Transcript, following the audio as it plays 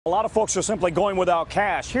A lot of folks are simply going without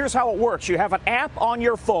cash. Here's how it works. You have an app on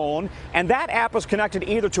your phone, and that app is connected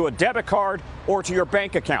either to a debit card or to your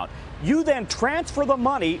bank account. You then transfer the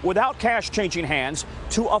money without cash changing hands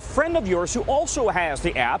to a friend of yours who also has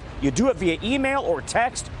the app. You do it via email or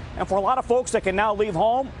text, and for a lot of folks, they can now leave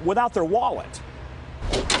home without their wallet.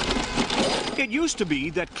 It used to be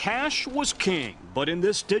that cash was king, but in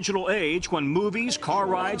this digital age, when movies, car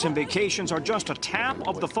rides, and vacations are just a tap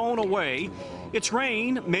of the phone away, its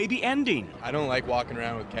reign may be ending. I don't like walking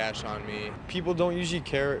around with cash on me. People don't usually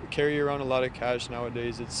carry around a lot of cash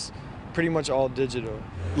nowadays. It's pretty much all digital.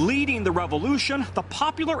 Leading the revolution, the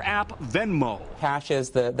popular app Venmo. Cash is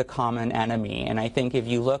the common enemy, and I think if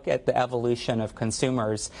you look at the evolution of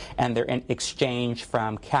consumers and their exchange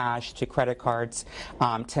from cash to credit cards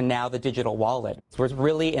to now the digital wallet, we're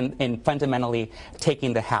really in fundamentally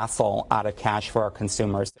taking the hassle out of cash for our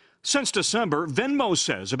consumers. Since December, Venmo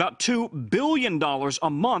says about $2 billion a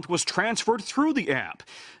month was transferred through the app.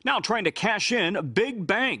 Now trying to cash in, big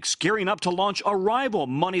banks gearing up to launch a rival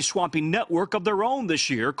money-swapping network of their own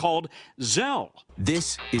this year called Zelle.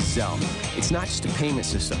 This is Zelle. It's not just a payment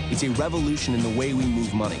system. It's a revolution in the way we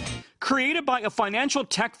move money. Created by a financial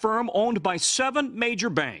tech firm owned by 7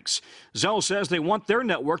 major banks, Zelle says they want their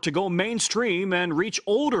network to go mainstream and reach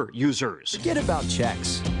older users. Forget about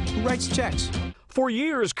checks. Who writes checks? For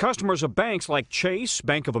years, customers of banks like Chase,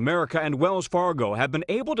 Bank of America, and Wells Fargo have been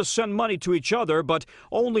able to send money to each other, but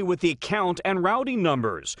only with the account and routing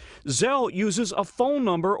numbers. Zelle uses a phone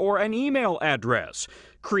number or an email address.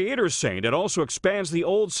 Creators saying it also expands the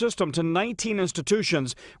old system to 19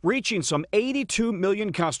 institutions, reaching some 82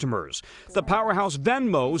 million customers. The powerhouse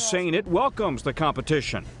Venmo saying it welcomes the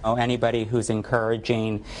competition. Anybody who's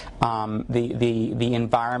encouraging the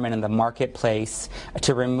environment and the marketplace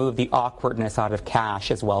to remove the awkwardness out of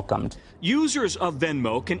cash is welcomed. Users of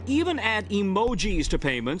Venmo can even add emojis to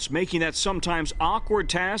payments, making that sometimes awkward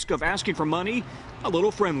task of asking for money a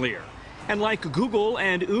little friendlier. And like Google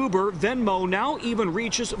and Uber, Venmo now even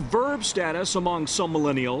reaches verb status among some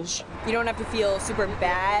millennials. You don't have to feel super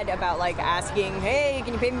bad about like asking, hey,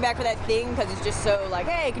 can you pay me back for that thing? Because it's just so like,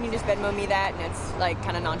 hey, can you just Venmo me that? And it's like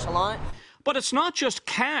kind of nonchalant. But it's not just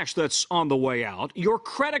cash that's on the way out, your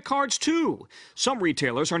credit cards too. Some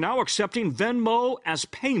retailers are now accepting Venmo as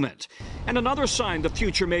payment. And another sign the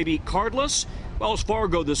future may be cardless. Wells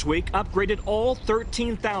Fargo this week upgraded all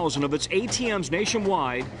 13,000 of its ATMs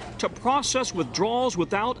nationwide to process withdrawals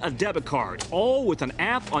without a debit card, all with an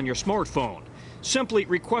app on your smartphone. Simply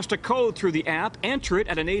request a code through the app, enter it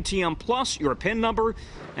at an ATM plus your PIN number,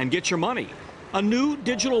 and get your money. A new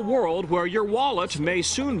digital world where your wallet may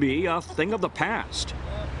soon be a thing of the past.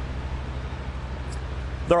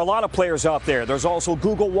 There are a lot of players out there. There's also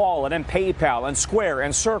Google Wallet and PayPal and Square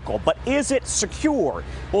and Circle. But is it secure?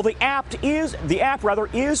 Well, the app is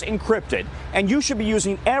encrypted, and you should be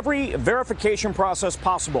using every verification process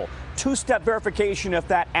possible. Two-step verification if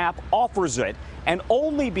that app offers it, and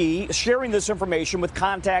only be sharing this information with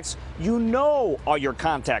contacts you know are your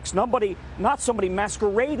contacts. Not somebody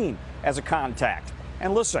masquerading as a contact.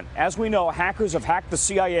 And listen, as we know, hackers have hacked the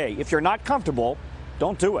CIA. If you're not comfortable,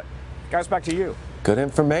 don't do it. Guys, back to you. Good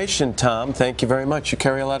information, Tom. Thank you very much. You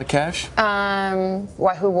carry a lot of cash?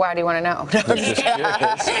 Why do you want to know?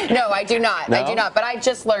 No, I do not. No? I do not. But I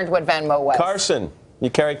just learned what Venmo was. Carson,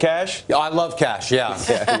 you carry cash? I love cash, yeah.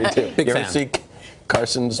 Yeah, you do. Big you fan. ever see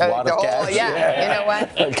Carson's wad of cash? Yeah, you know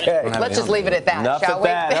what? Okay. Let's just leave it at that, Enough shall of we?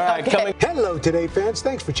 that. All right, coming. Hello, Today fans.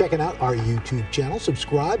 Thanks for checking out our YouTube channel.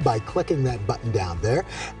 Subscribe by clicking that button down there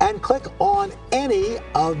and click on any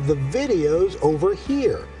of the videos over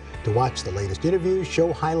here to watch the latest interviews,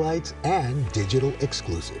 show highlights, and digital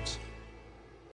exclusives.